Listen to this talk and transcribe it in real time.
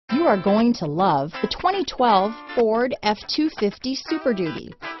you are going to love the 2012 Ford F-250 Super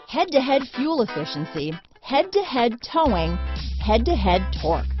Duty. Head-to-head fuel efficiency, head-to-head towing, head-to-head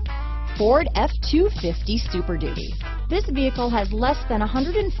torque. Ford F-250 Super Duty. This vehicle has less than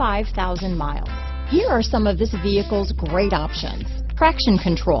 105,000 miles. Here are some of this vehicle's great options: traction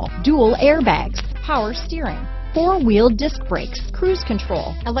control, dual airbags, power steering, four-wheel disc brakes, cruise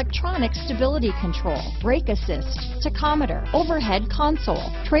control, electronic stability control, brake assist, tachometer, overhead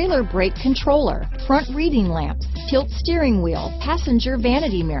console, trailer brake controller, front reading lamps, tilt steering wheel, passenger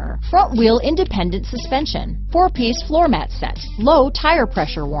vanity mirror, front wheel independent suspension, four-piece floor mat set, low tire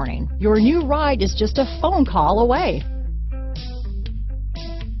pressure warning. Your new ride is just a phone call away.